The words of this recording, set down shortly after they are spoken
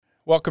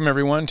Welcome,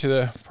 everyone, to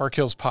the Park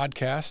Hills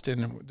Podcast,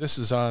 and this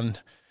is on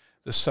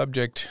the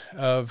subject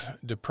of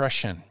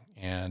depression,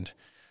 and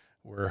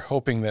we're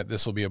hoping that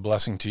this will be a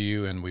blessing to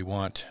you, and we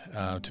want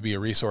to be a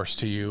resource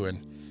to you,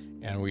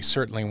 and we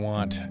certainly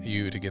want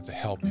you to get the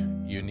help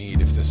you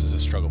need if this is a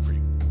struggle for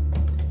you.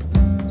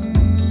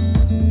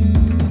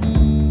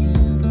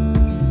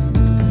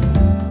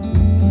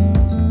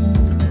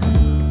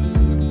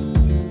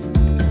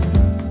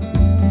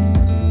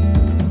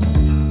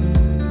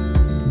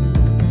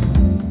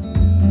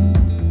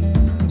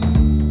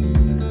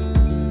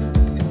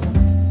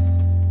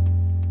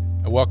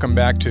 Welcome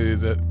back to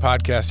the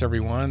podcast,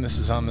 everyone. This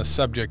is on the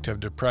subject of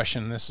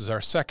depression. This is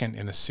our second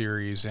in a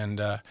series.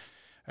 And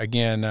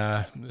again,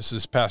 this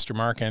is Pastor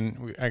Mark,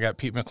 and I got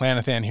Pete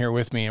McClanathan here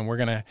with me, and we're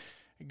going to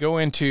go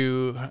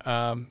into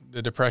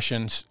the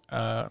depression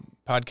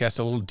podcast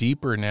a little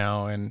deeper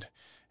now and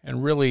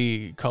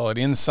really call it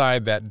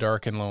Inside That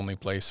Dark and Lonely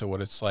Place, so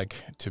what it's like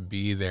to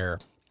be there.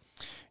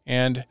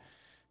 And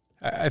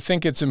I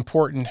think it's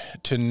important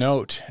to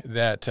note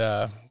that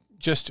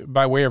just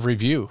by way of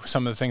review,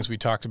 some of the things we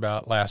talked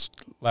about last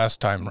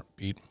time,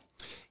 Pete.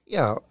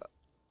 Yeah,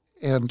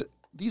 and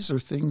these are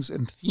things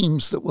and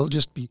themes that we'll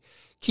just be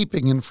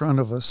keeping in front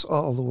of us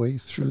all the way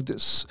through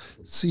this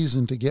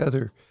season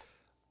together.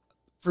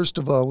 First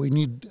of all, we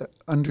need to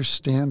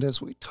understand,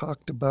 as we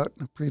talked about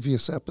in a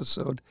previous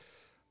episode,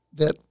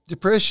 that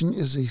depression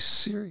is a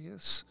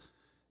serious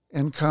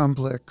and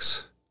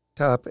complex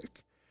topic.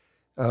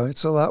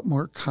 It's a lot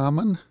more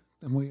common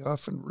than we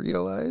often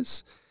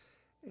realize,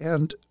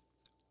 and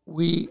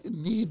we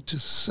need to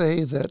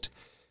say that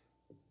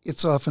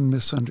it's often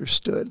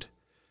misunderstood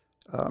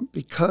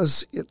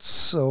because it's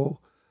so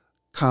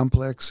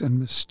complex and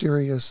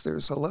mysterious.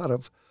 There's a lot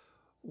of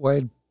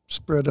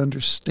widespread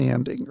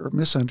understanding or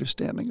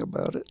misunderstanding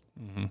about it.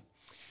 Mm-hmm.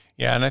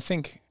 Yeah, and I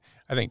think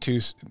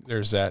too,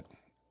 there's that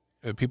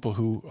people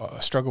who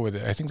struggle with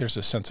it. I think there's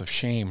a sense of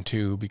shame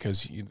too,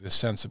 because the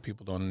sense that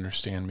people don't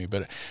understand me.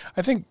 But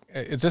I think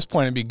at this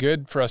point it'd be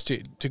good for us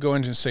to go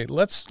into and say,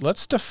 let's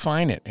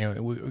define it.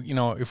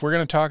 If we're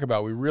going to talk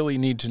about, we really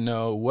need to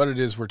know what it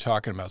is we're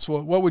talking about.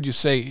 So what would you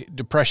say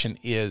depression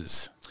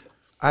is?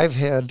 I've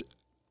had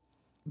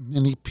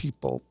many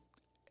people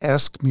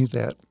ask me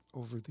that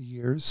over the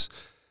years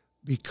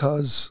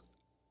because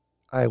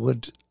I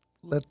would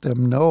let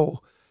them know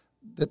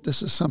that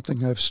this is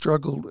something I've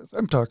struggled with.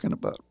 I'm talking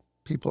about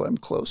people I'm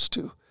close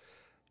to.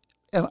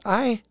 And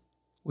I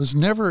was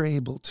never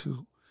able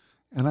to,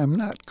 and I'm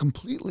not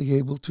completely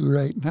able to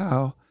right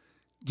now,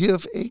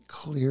 give a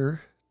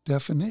clear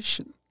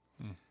definition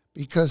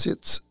because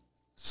it's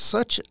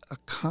such a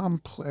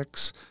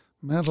complex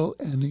mental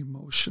and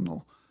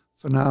emotional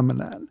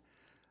phenomenon.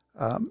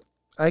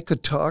 I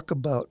could talk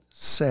about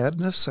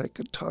sadness. I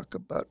could talk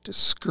about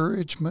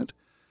discouragement.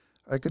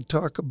 I could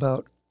talk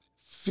about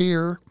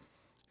fear.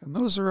 And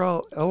those are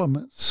all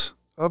elements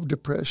of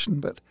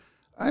depression, but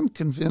I'm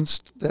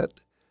convinced that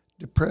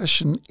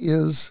depression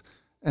is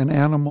an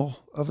animal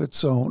of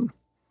its own.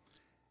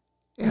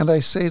 And I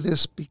say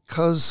this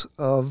because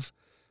of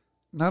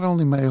not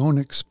only my own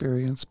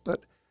experience,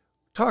 but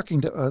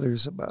talking to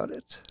others about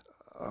it.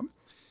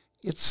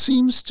 It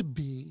seems to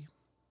be,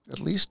 at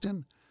least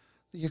in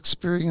the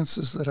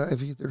experiences that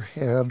I've either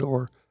had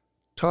or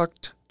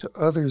talked to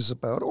others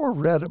about or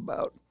read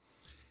about,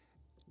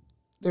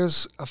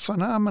 there's a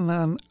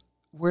phenomenon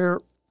where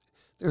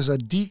there's a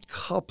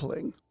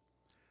decoupling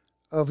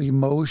of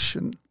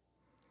emotion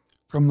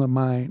from the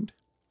mind.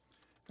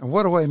 And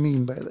what do I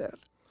mean by that?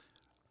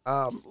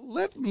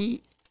 Let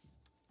me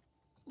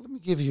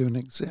give you an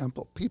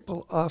example.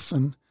 People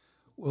often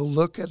will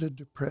look at a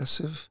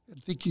depressive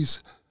and think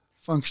he's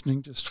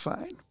functioning just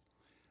fine.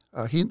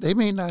 They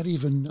may not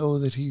even know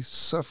that he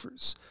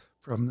suffers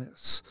from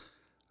this.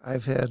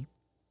 I've had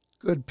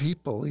good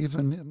people,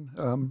 even in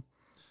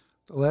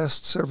the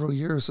last several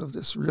years of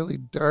this really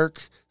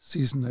dark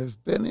season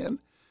I've been in,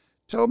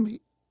 tell me,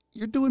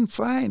 you're doing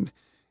fine.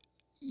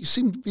 You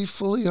seem to be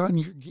fully on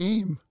your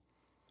game.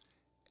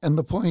 And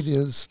the point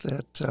is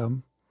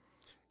that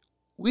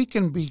we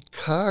can be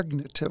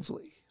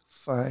cognitively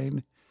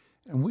fine,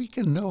 and we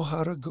can know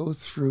how to go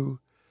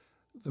through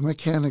the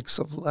mechanics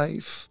of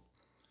life,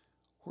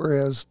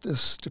 whereas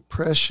this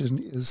depression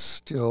is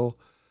still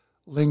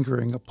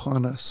lingering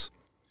upon us.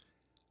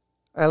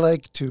 I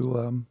like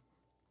to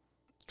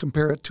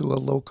compare it to a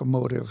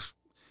locomotive.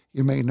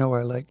 You may know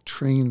I like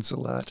trains a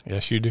lot.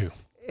 Yes, you do.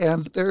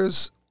 And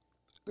there's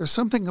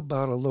something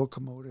about a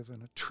locomotive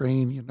and a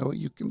train,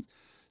 you can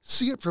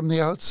see it from the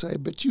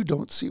outside, but you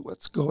don't see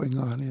what's going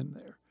on in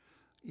there.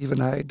 Even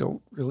I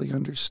don't really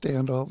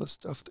understand all the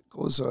stuff that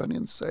goes on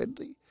inside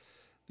the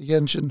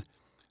engine.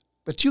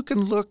 But you can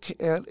look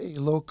at a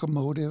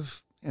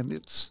locomotive and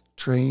its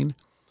train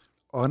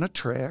on a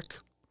track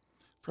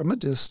from a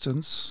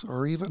distance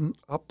or even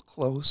up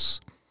close,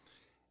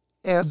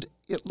 and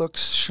it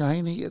looks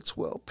shiny, it's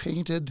well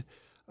painted,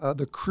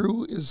 the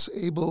crew is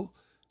able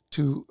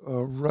to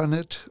run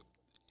it,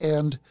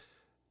 and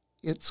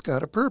it's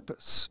got a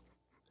purpose.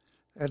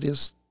 That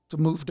is to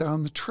move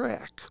down the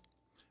track.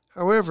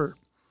 However,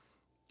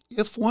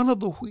 if one of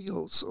the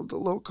wheels of the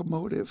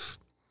locomotive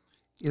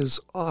is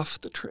off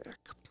the track,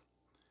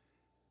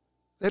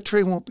 that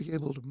train won't be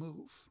able to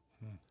move.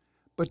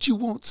 But you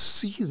won't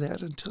see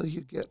that until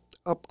you get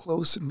up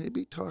close and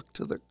maybe talk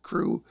to the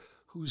crew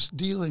who's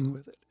dealing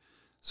with it.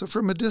 So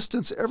from a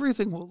distance,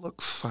 everything will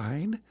look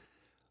fine,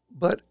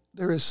 but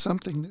there is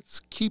something that's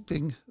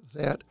keeping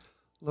that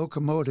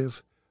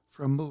locomotive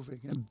from moving.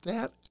 And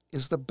that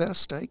is the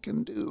best I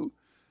can do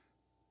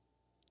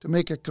to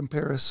make a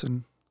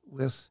comparison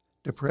with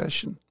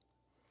depression.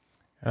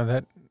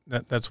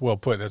 That's well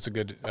put. That's a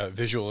good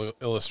visual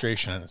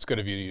illustration, and it's good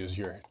of you to use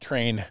your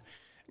train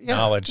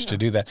knowledge to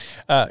do that.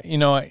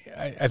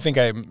 I think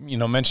I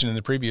mentioned in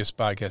the previous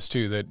podcast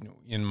too that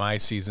in my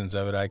seasons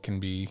of it, I can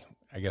be,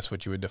 I guess,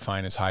 what you would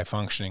define as high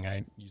functioning.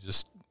 You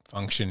just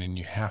function and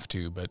you have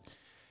to, but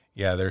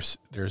yeah,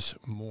 there's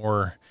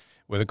more.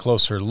 With a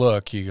closer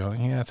look, you go,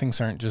 yeah,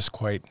 things aren't just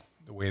quite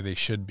the way they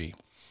should be.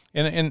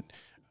 And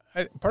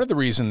part of the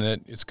reason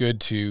that it's good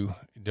to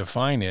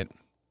define it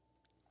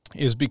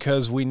is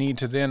because we need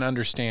to then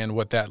understand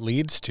what that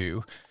leads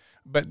to,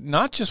 but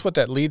not just what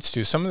that leads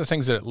to. Some of the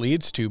things that it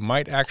leads to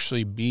might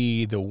actually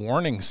be the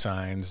warning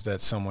signs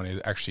that someone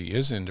actually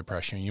is in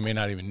depression. You may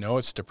not even know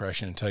it's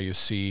depression until you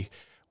see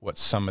what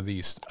some of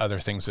these other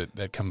things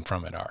that come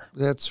from it are.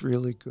 That's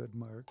really good,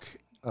 Mark.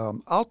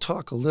 I'll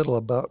talk a little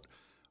about,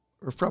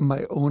 or from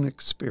my own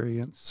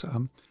experience.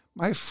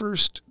 My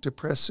first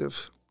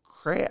depressive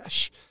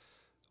crash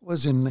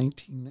was in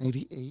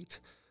 1998.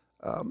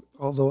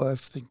 Although I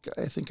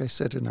think I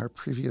said in our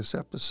previous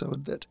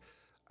episode that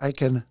I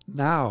can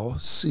now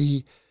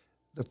see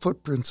the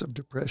footprints of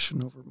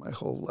depression over my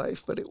whole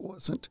life, but it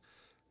wasn't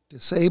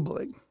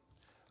disabling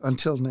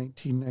until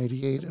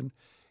 1998. And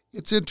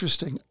it's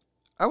interesting.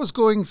 I was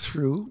going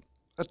through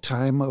a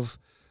time of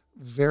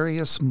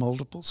various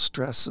multiple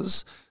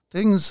stresses,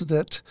 things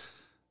that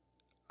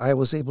I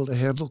was able to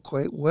handle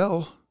quite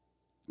well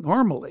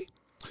normally,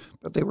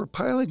 but they were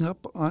piling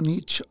up on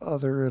each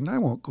other, and I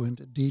won't go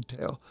into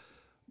detail.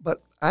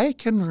 But I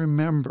can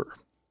remember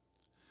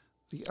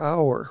the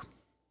hour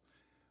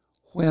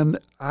when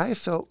I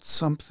felt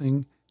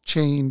something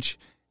change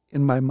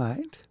in my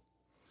mind.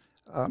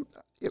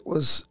 It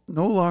was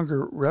no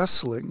longer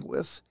wrestling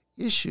with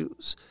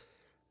issues.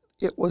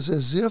 It was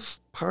as if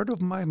part of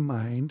my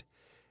mind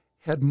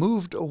had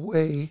moved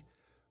away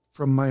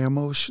from my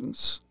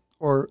emotions,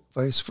 or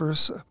vice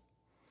versa.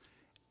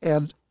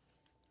 And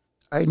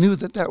I knew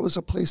that was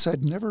a place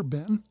I'd never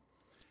been,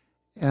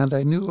 and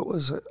I knew it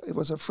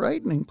was a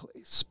frightening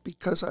place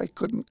because I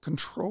couldn't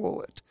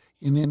control it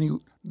in any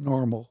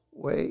normal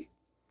way.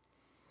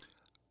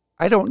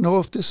 I don't know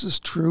if this is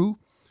true,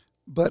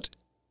 but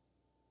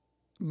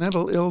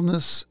mental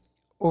illness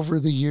over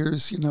the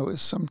years,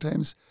 is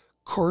sometimes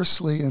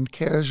coarsely and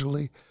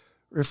casually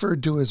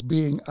referred to as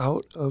being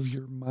out of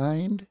your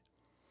mind.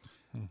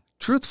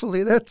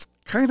 Truthfully, that's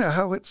kind of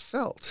how it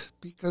felt,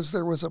 because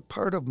there was a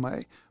part of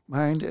my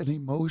mind and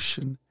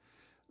emotion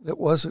that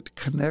wasn't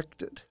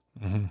connected.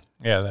 Mm-hmm.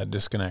 Yeah, that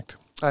disconnect.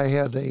 I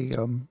had a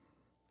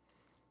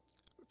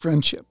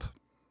friendship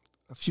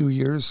a few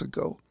years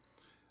ago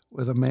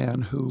with a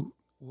man who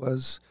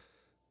was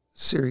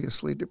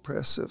seriously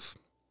depressive.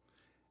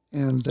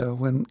 And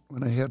when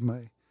I had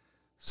my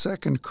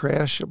second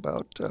crash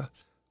about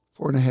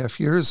 4.5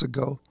 years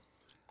ago,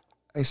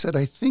 I said,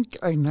 I think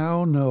I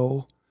now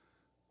know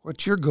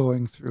what you're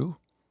going through,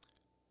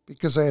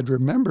 because I had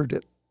remembered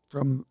it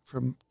from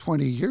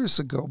 20 years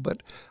ago.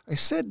 But I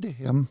said to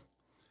him,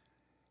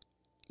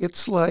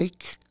 it's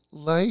like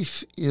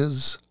life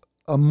is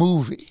a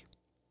movie.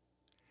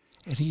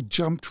 And he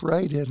jumped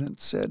right in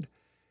and said,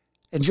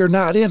 and you're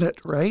not in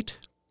it, right?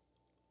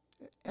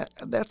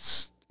 And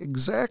that's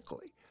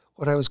exactly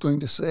what I was going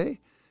to say,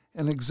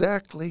 and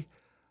exactly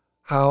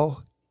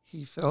how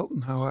he felt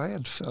and how I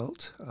had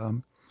felt.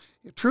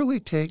 It truly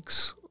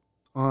takes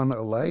on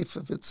a life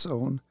of its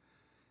own,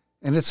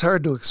 and it's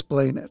hard to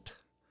explain it.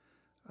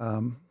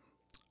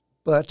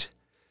 But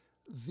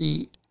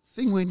the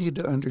thing we need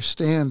to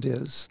understand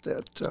is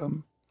that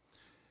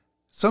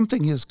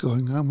something is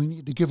going on. We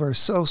need to give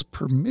ourselves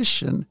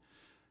permission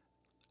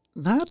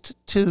not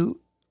to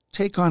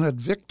take on a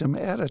victim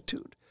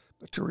attitude,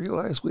 but to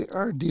realize we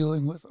are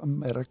dealing with a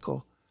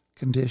medical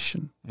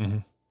condition. Mm-hmm.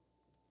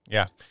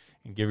 Yeah,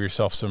 and give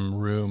yourself some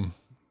room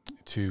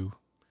to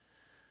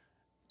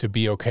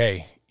be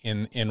okay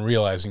in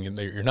realizing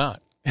that you're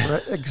not.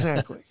 Right,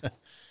 exactly.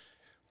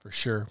 For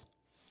sure.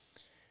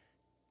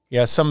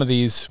 Yeah, some of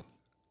these,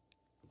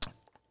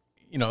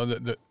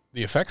 the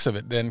effects of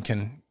it then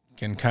can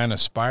kind of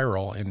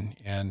spiral and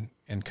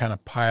kind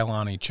of pile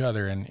on each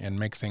other and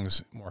make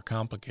things more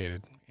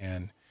complicated,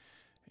 and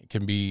it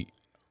can be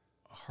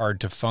hard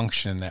to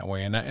function that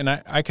way. And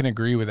I can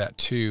agree with that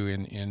too.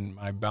 In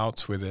my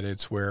bouts with it,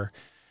 it's where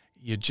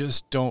you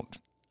just don't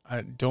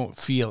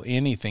feel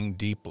anything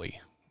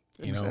deeply,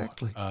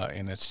 Exactly.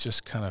 And it's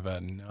just kind of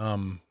a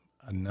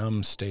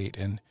numb state,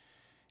 and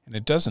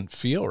it doesn't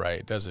feel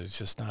right, does it? It's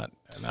just not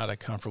a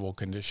comfortable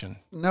condition.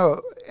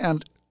 No,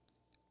 and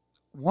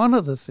one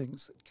of the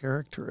things that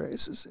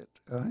characterizes it,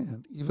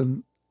 and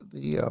even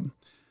the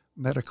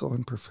medical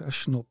and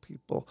professional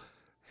people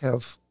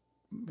have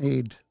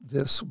made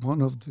this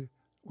one of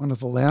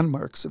the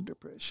landmarks of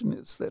depression,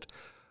 is that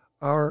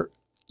our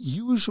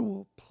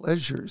usual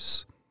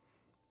pleasures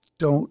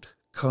don't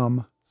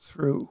come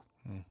through.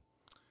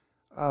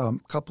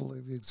 Couple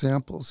of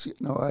examples.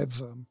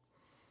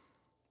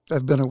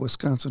 I've been a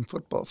Wisconsin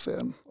football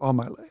fan all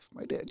my life.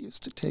 My dad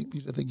used to take me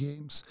to the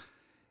games,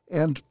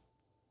 and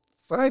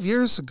 5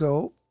 years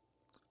ago,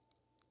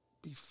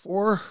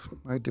 before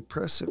my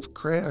depressive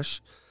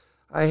crash,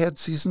 I had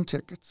season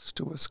tickets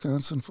to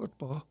Wisconsin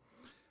football.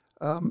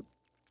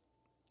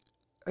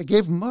 I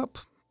gave them up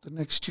the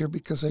next year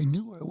because I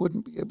knew I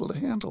wouldn't be able to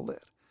handle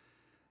that.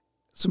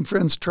 Some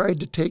friends tried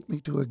to take me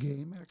to a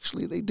game.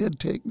 Actually, they did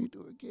take me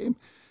to a game,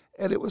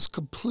 and it was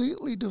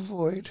completely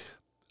devoid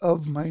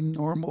of my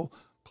normal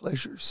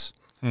pleasures.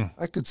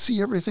 I could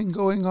see everything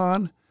going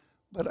on,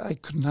 but I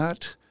could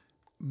not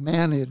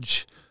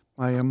manage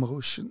my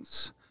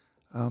emotions.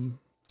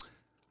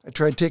 I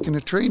tried taking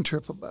a train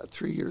trip about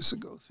 3 years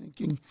ago,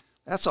 thinking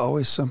that's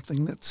always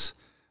something that's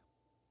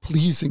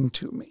pleasing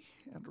to me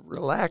and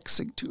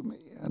relaxing to me.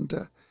 And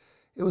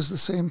it was the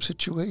same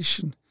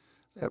situation.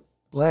 That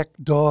black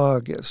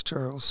dog, as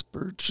Charles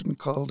Spurgeon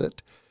called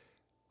it,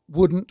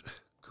 wouldn't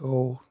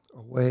go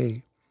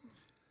away.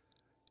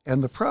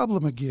 And the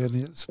problem again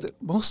is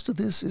that most of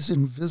this is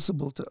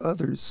invisible to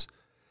others,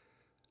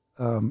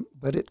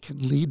 but it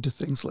can lead to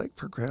things like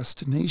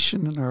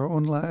procrastination in our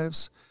own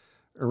lives,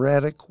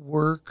 erratic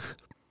work,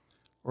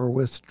 or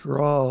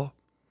withdrawal.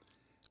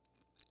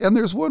 And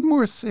there's one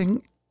more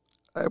thing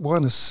I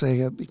want to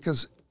say,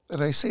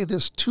 and I say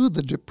this to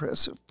the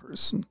depressive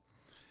person,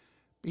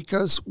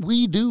 because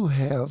we do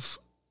have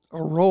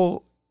a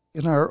role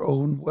in our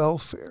own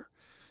welfare,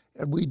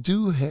 and we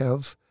do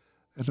have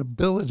an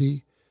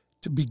ability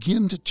to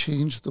begin to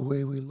change the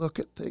way we look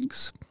at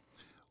things.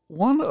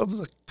 One of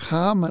the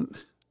common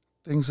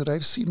things that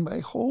I've seen my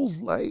whole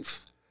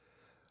life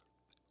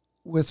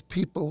with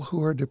people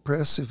who are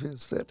depressive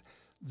is that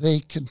they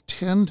can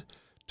tend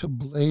to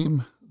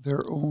blame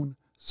their own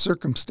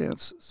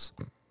circumstances.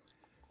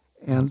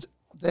 And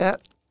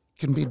that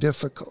can be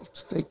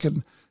difficult. They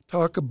can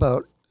talk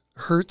about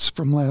hurts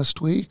from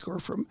last week or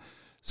from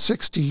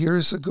 60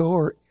 years ago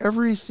or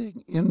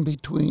everything in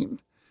between.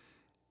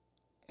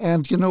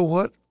 And you know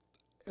what?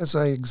 As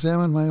I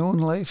examine my own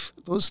life,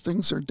 those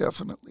things are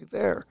definitely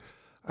there.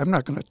 I'm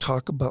not going to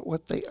talk about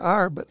what they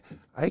are, but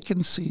I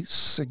can see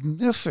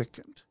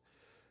significant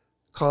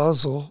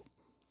causal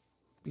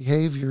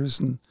behaviors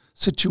and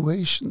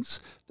situations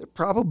that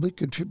probably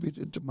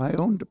contributed to my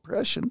own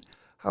depression.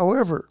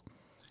 However,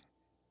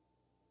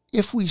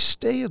 if we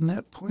stay in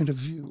that point of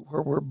view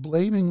where we're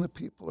blaming the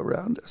people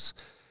around us,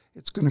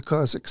 it's going to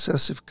cause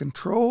excessive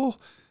control.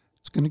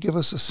 It's going to give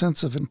us a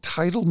sense of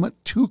entitlement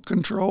to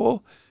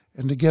control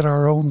and to get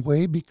our own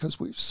way because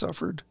we've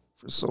suffered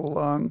for so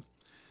long.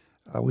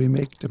 We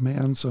make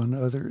demands on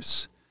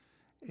others,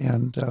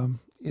 and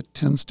it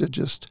tends to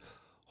just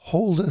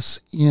hold us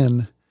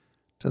in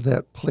to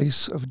that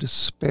place of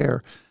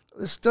despair.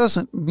 This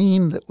doesn't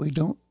mean that we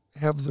don't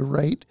have the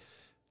right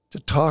to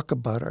talk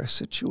about our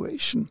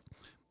situation,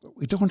 but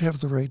we don't have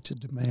the right to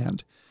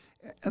demand.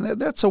 And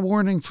that's a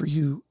warning for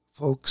you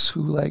folks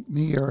who, like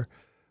me, are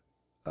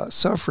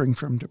suffering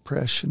from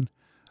depression.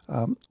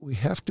 We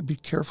have to be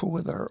careful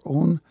with our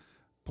own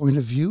point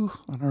of view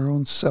on our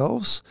own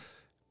selves,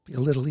 be a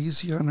little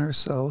easy on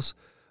ourselves,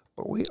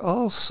 but we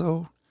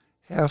also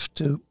have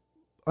to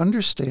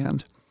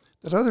understand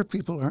that other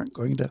people aren't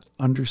going to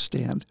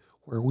understand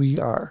where we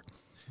are.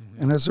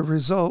 Mm-hmm. And as a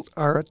result,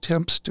 our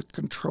attempts to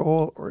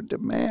control or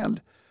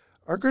demand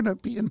are going to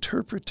be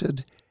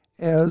interpreted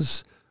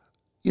as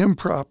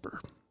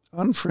improper,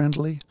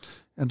 unfriendly,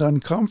 and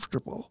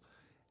uncomfortable.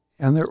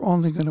 And they're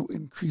only going to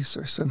increase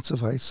our sense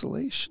of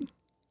isolation.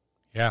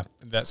 Yeah,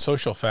 that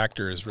social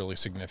factor is really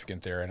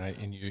significant there,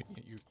 and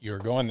you're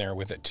going there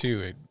with it too.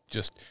 It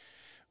just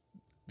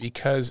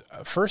because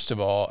first of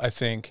all, I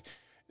think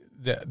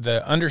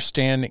the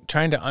understanding,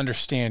 trying to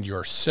understand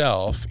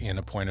yourself in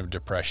a point of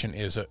depression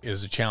is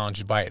a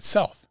challenge by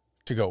itself.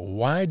 To go,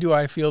 why do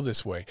I feel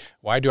this way?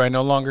 Why do I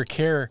no longer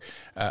care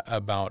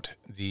about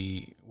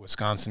the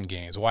Wisconsin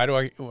games? Why do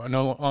I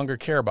no longer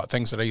care about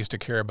things that I used to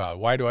care about?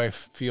 Why do I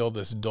feel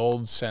this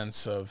dulled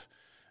sense of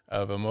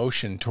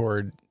emotion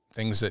toward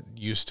things that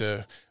used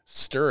to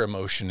stir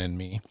emotion in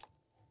me?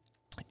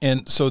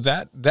 And so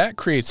that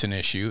creates an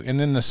issue. And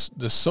then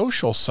the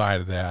social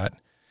side of that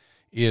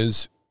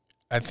is,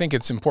 I think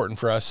it's important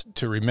for us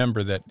to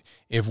remember that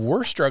if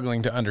we're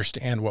struggling to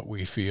understand what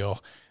we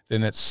feel,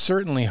 then it's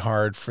certainly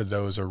hard for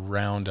those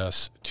around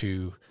us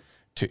to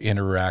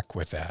interact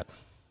with that.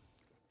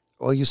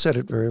 Well, you said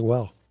it very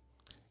well.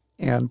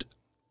 And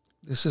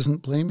this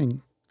isn't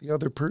blaming the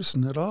other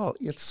person at all.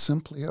 It's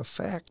simply a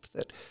fact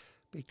that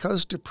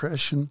because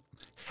depression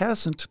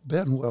hasn't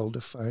been well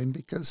defined,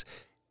 because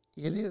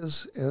it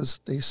is, as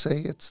they say,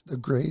 it's the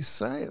gray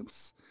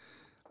science.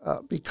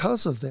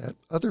 Because of that,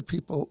 other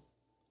people,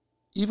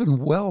 even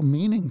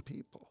well-meaning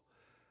people,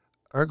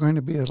 are going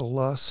to be at a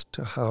loss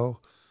to how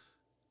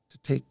to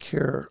take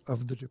care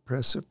of the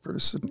depressive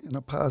person in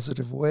a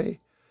positive way.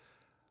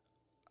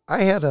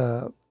 I had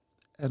an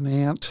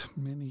aunt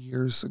many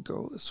years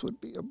ago, this would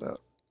be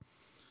about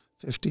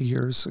 50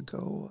 years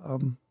ago,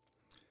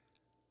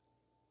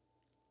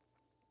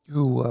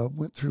 who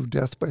went through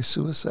death by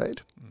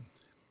suicide. Mm.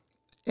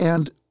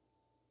 And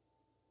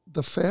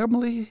the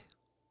family,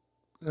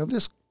 now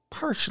this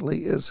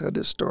partially is an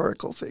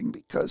historical thing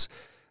because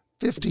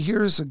 50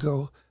 years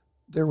ago,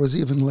 there was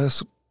even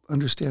less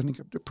understanding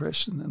of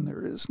depression than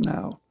there is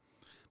now.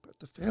 But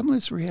the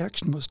family's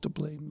reaction was to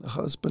blame the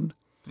husband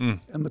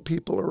and the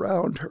people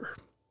around her.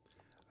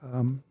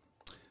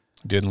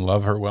 Didn't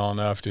love her well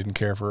enough, didn't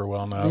care for her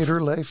well enough. Made her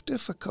life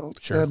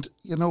difficult. Sure. And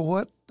you know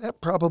what?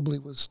 That probably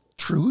was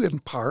true in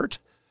part.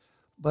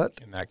 But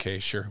in that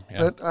case, sure.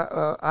 Yeah. But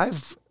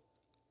I've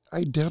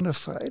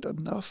identified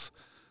enough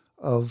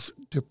of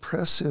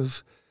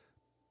depressive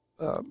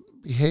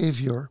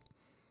behavior,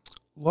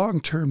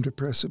 long-term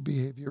depressive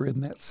behavior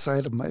in that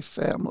side of my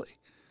family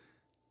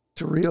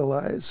to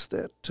realize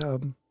that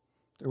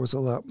there was a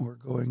lot more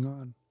going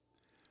on.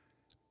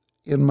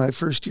 In my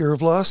first year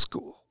of law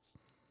school,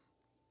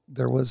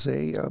 there was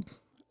a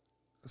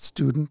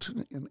student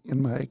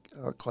in my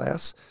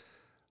class,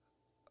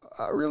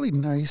 a really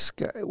nice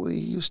guy. We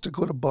used to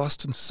go to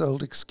Boston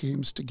Celtics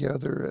games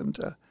together, and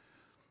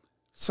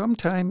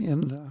sometime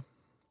in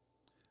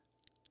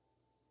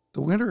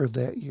the winter of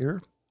that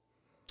year,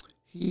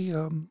 he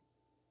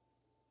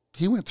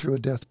went through a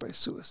death by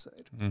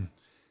suicide. Mm.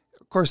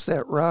 Of course,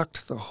 that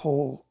rocked the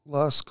whole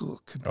law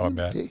school community. Oh,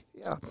 I bet.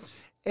 Yeah,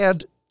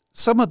 and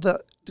some of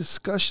the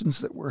discussions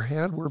that were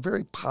had were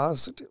very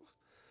positive.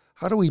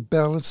 How do we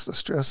balance the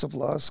stress of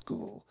law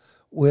school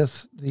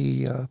with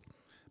the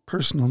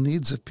personal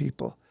needs of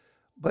people?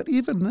 But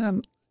even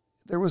then,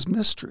 there was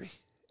mystery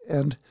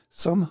and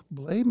some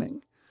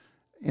blaming.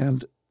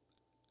 And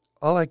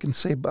all I can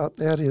say about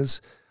that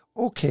is,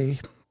 okay,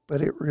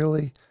 but it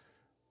really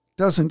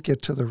doesn't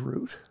get to the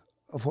root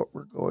of what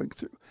we're going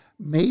through.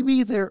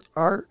 Maybe there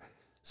are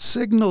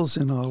signals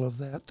in all of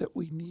that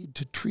we need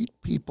to treat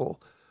people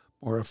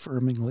more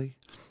affirmingly.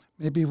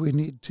 Maybe we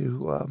need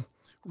to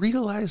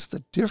realize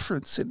the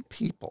difference in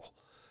people,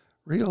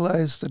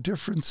 realize the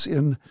difference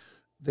in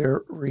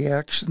their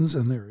reactions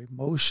and their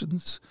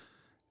emotions,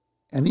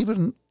 and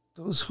even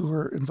those who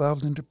are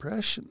involved in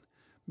depression.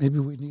 Maybe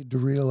we need to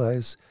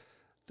realize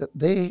that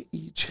they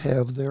each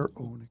have their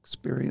own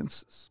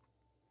experiences.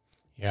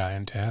 Yeah,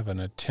 and to have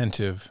an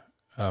attentive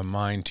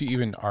mind to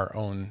even our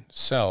own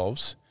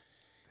selves.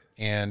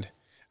 And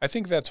I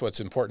think that's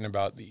what's important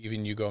about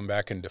even you going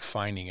back and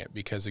defining it,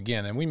 because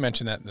again, and we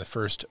mentioned that in the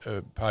first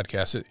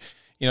podcast,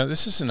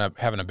 this isn't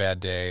having a bad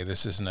day.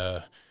 This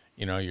isn't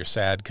you're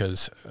sad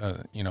because,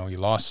 you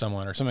lost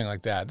someone or something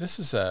like that. This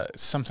is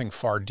something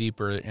far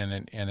deeper,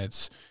 and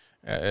it's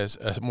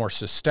a more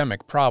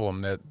systemic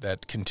problem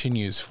that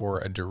continues for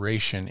a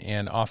duration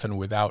and often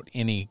without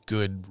any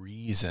good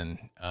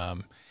reason.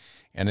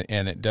 And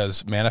it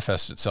does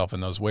manifest itself in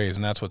those ways,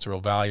 and that's what's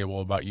real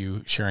valuable about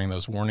you sharing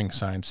those warning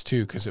signs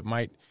too, because it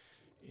might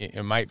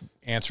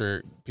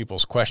answer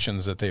people's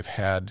questions that they've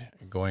had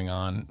going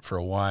on for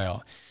a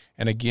while.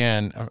 And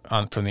again,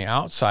 from the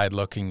outside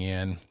looking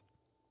in,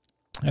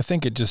 I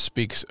think it just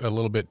speaks a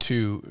little bit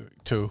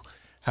to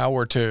how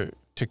we're to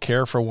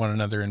care for one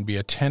another and be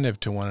attentive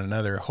to one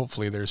another.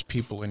 Hopefully, there's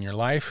people in your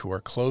life who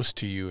are close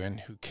to you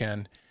and who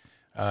can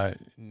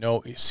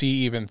see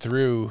even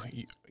through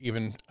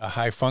even a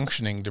high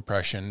functioning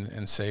depression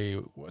and say,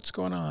 what's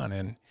going on?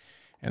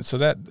 And so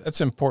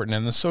that's important.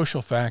 And the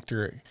social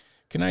factor,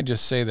 can I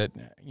just say that,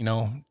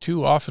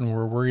 too often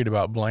we're worried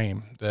about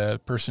blame.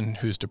 The person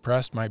who's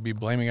depressed might be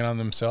blaming it on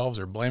themselves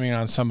or blaming it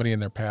on somebody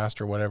in their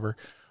past or whatever,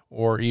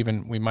 or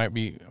even we might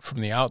be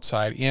from the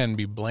outside in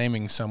be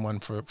blaming someone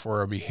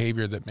for a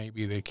behavior that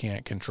maybe they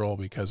can't control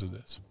because of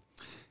this.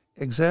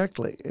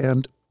 Exactly.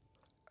 And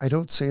I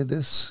don't say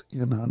this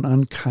in an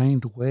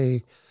unkind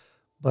way,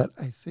 but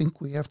I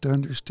think we have to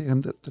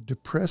understand that the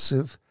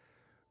depressive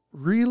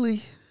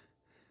really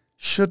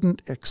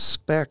shouldn't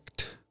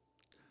expect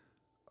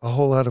a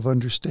whole lot of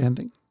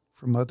understanding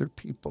from other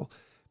people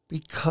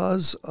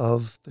because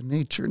of the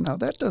nature. Now,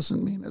 that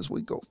doesn't mean as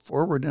we go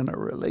forward in a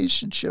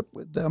relationship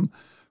with them,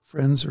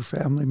 friends or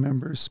family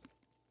members,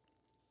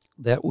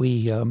 that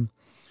we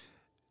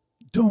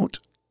don't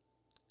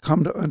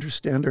come to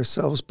understand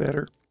ourselves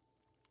better,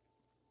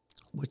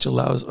 which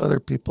allows other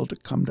people to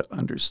come to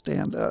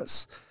understand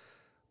us.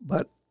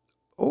 But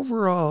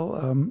overall,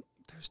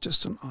 there's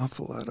just an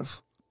awful lot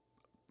of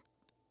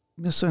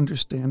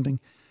misunderstanding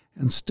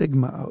and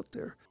stigma out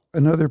there.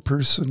 Another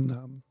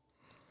person,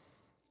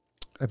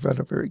 I've got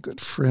a very good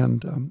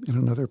friend in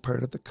another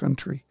part of the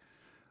country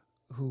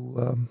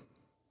who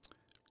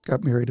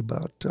got married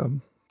about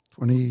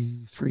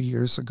 23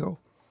 years ago.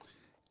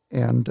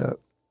 And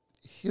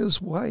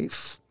his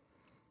wife,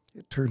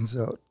 it turns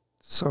out,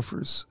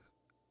 suffers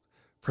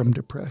from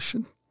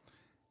depression.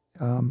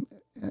 And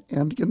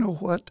you know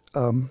what?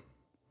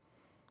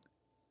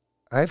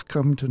 I've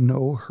come to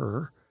know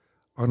her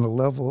on a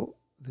level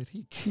that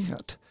he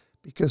can't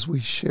because we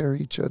share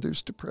each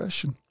other's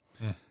depression.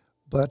 Mm.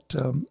 But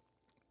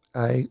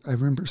I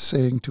remember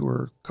saying to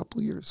her a couple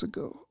of years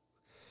ago,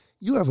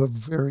 you have a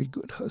very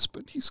good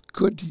husband. He's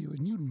good to you,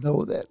 and you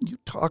know that, and you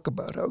talk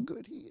about how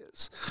good he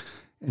is.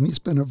 And he's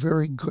been a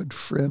very good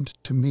friend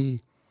to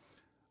me.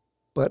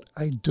 But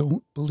I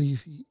don't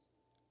believe he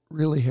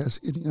really has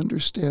any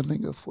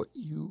understanding of what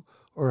you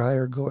or I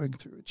are going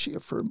through. And she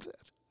affirmed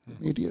that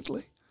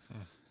immediately.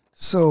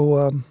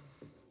 So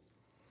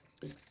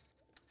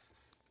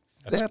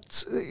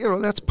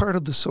that's part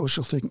of the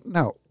social thing.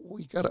 Now,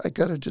 I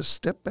gotta just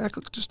step back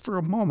just for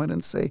a moment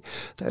and say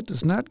that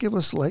does not give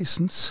us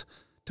license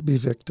to be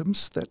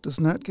victims. That does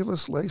not give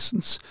us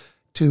license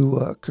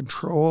to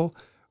control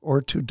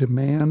or to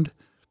demand.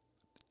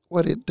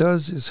 What it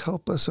does is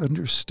help us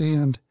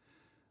understand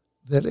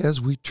that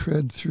as we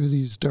tread through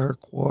these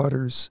dark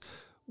waters,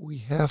 we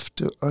have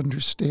to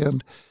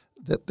understand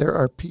that there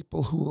are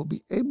people who will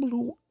be able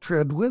to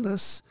tread with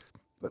us,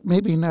 but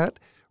maybe not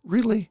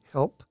really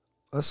help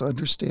us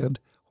understand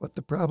what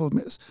the problem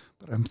is.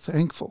 But I'm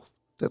thankful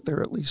that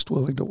they're at least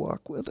willing to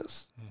walk with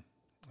us.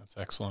 That's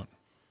excellent.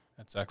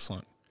 That's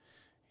excellent.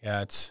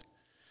 Yeah, it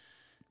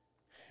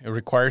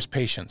requires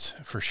patience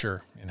for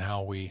sure in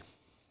how we,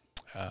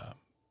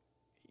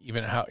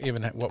 even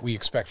what we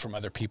expect from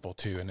other people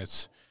too. And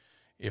it's,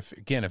 if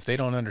they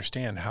don't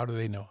understand, how do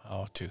they know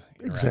how to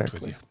interact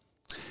with you?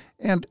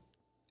 And,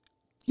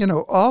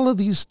 all of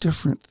these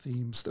different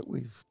themes that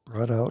we've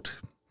brought out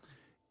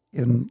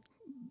in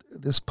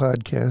this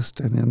podcast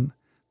and in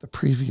the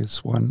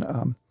previous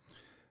one,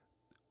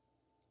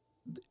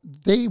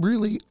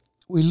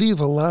 we leave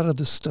a lot of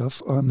the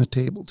stuff on the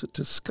table to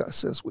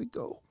discuss as we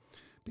go,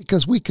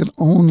 because we can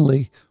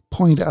only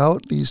point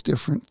out these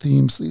different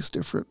themes, these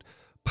different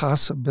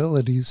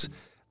possibilities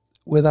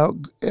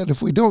and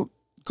if we don't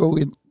go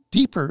in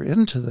deeper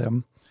into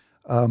them,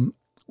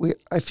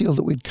 I feel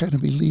that we'd kind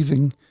of be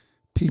leaving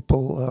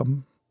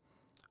people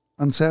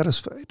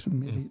unsatisfied and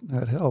maybe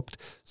not helped.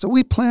 So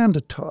we plan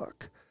to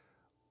talk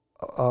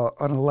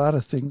on a lot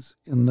of things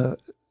in the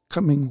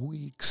coming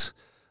weeks.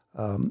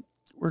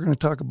 We're going to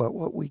talk about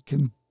what we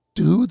can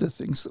do, the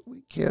things that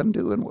we can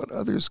do, and what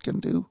others can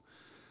do.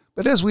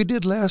 But as we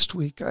did last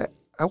week, I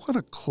want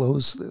to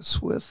close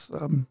this with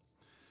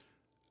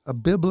a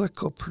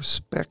biblical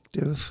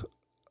perspective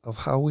of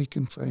how we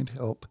can find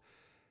help.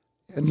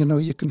 And,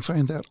 you can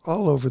find that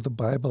all over the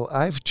Bible.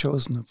 I've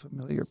chosen a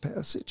familiar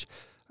passage,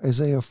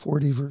 Isaiah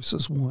 40,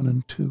 verses 1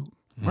 and 2.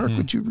 Mark,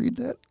 would you read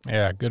that?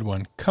 Yeah, good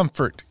one.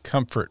 Comfort,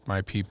 comfort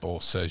my people,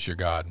 says your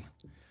God.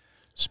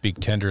 Speak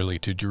tenderly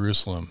to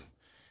Jerusalem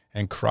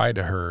and cry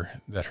to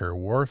her that her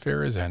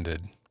warfare is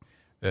ended,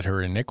 that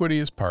her iniquity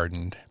is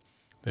pardoned,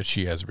 that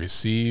she has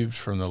received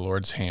from the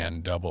Lord's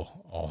hand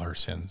double all her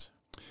sins.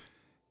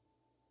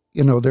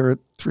 There are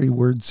 3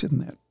 words in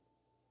that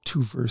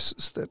 2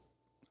 verses that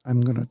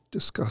I'm going to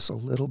discuss a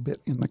little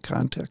bit in the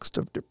context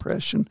of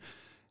depression.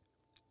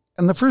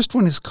 And the first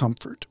one is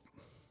comfort.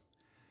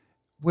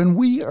 When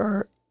we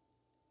are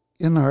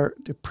in our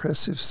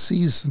depressive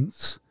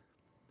seasons,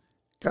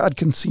 God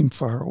can seem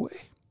far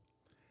away.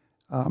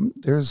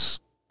 There's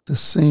the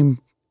same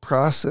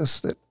process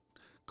that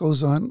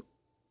goes on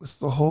with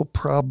the whole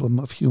problem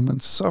of human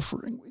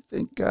suffering. We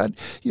think, God,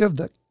 you have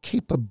the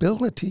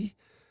capability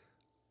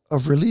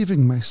of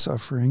relieving my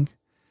suffering.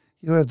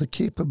 You have the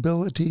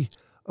capability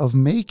of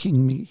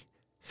making me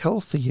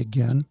healthy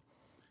again,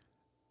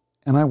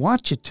 and I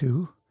want you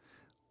to.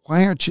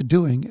 Why aren't you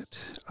doing it?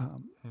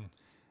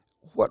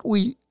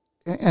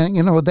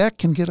 That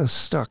can get us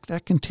stuck.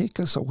 That can take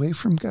us away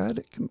from God.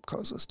 It can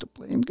cause us to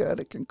blame God.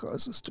 It can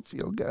cause us to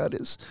feel God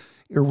is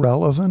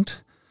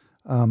irrelevant.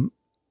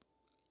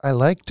 I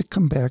like to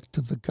come back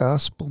to the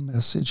gospel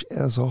message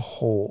as a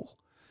whole.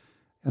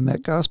 And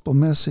that gospel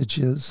message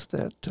is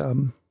that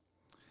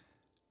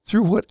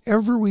through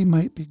whatever we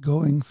might be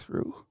going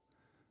through,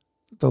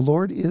 the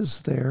Lord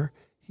is there.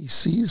 He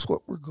sees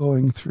what we're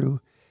going through.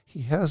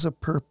 He has a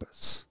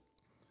purpose,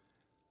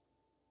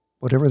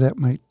 whatever that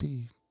might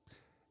be.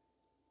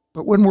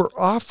 But when we're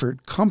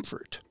offered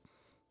comfort,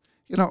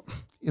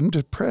 in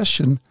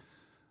depression,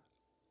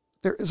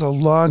 there is a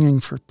longing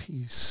for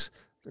peace.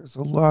 There's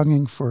a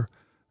longing for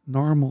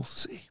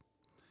normalcy.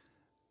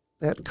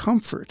 That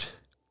comfort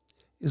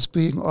is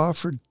being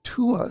offered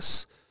to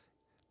us,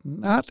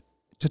 not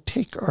to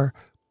take our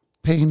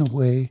pain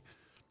away,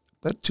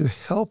 but to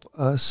help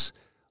us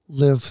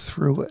live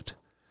through it.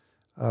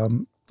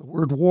 The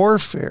word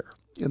warfare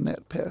in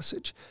that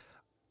passage,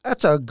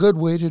 that's a good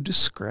way to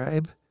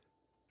describe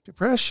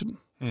depression.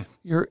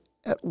 You're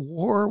at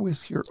war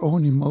with your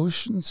own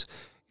emotions.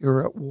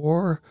 You're at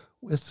war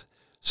with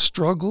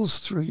struggles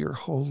through your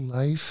whole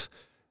life,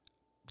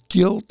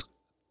 guilt,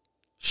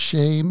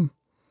 shame,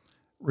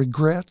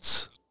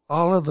 regrets,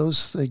 all of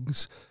those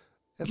things,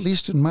 at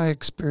least in my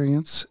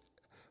experience,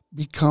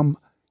 become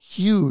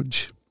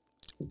huge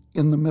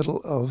in the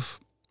middle of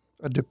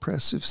a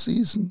depressive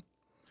season.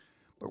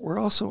 But we're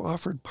also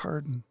offered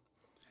pardon.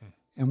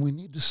 And we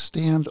need to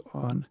stand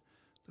on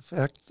the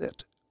fact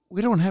that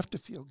we don't have to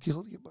feel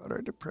guilty about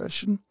our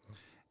depression,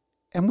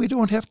 And we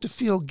don't have to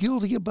feel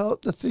guilty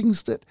about the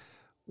things that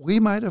we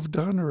might have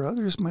done or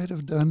others might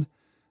have done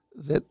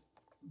that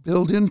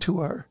build into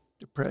our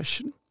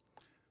depression.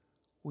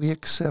 We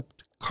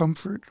accept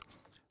comfort.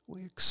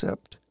 We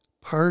accept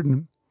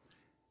pardon.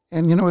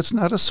 And, it's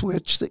not a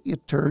switch that you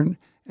turn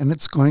and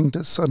it's going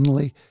to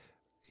suddenly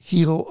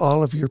heal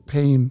all of your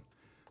pain,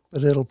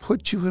 but it'll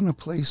put you in a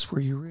place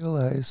where you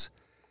realize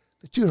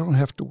that you don't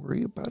have to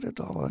worry about it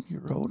all on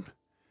your own,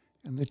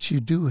 and that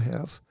you do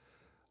have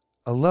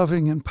a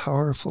loving and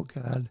powerful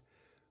God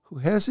who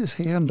has his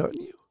hand on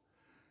you.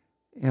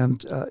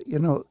 And,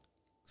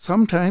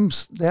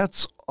 sometimes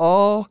that's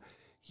all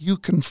you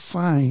can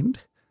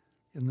find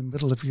in the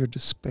middle of your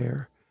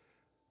despair.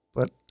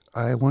 But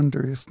I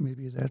wonder if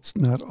maybe that's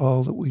not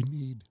all that we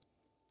need.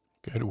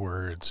 Good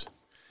words.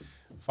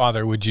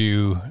 Father, would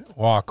you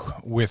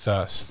walk with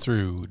us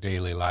through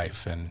daily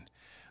life? And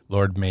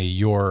Lord, may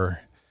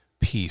your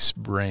peace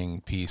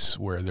bring peace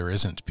where there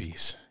isn't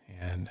peace.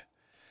 And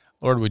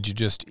Lord, would you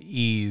just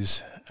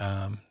ease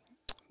the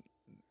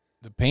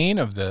pain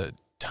of the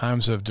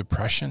times of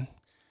depression?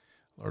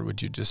 Lord,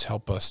 would you just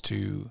help us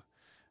to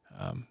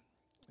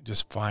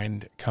just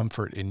find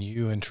comfort in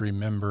you and to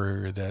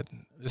remember that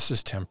this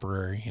is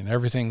temporary and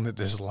everything that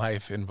this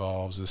life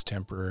involves is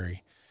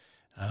temporary.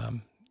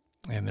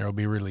 And there will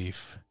be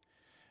relief.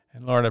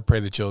 And Lord, I pray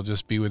that you'll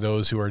just be with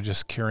those who are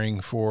just caring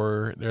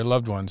for their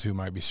loved ones who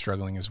might be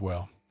struggling as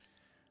well.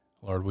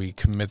 Lord, we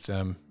commit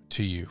them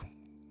to you,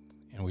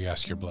 and we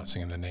ask your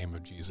blessing in the name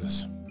of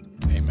Jesus.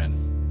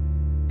 Amen.